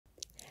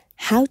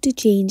How to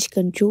change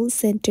control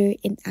center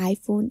in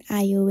iPhone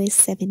iOS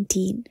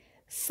 17.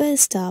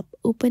 First up,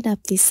 open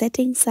up the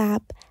Settings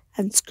app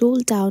and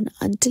scroll down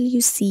until you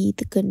see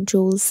the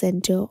Control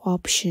Center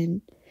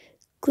option.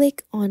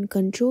 Click on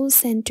Control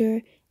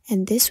Center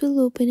and this will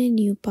open a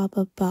new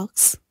pop-up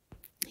box.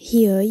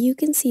 Here you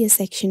can see a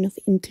section of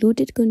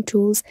included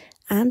controls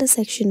and a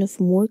section of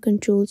more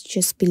controls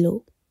just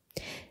below.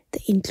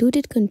 The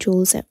included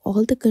controls are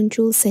all the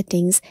control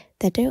settings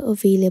that are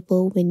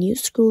available when you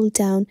scroll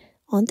down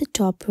on the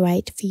top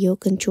right for your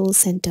control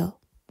center.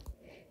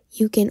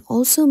 You can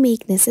also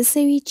make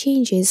necessary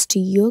changes to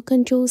your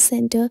control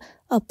center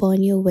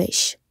upon your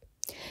wish.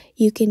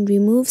 You can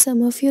remove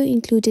some of your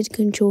included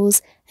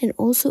controls and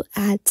also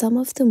add some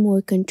of the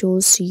more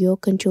controls to your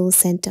control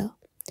center.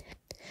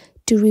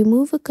 To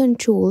remove a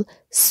control,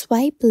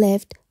 swipe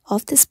left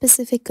of the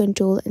specific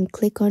control and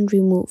click on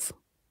Remove.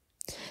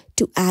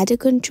 To add a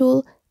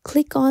control,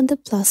 click on the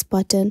plus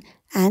button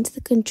and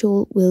the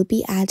control will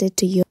be added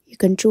to your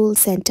control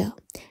center.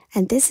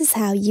 And this is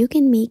how you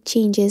can make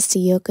changes to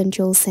your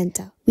control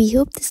center. We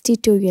hope this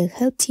tutorial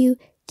helped you.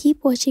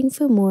 Keep watching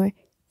for more.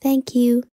 Thank you.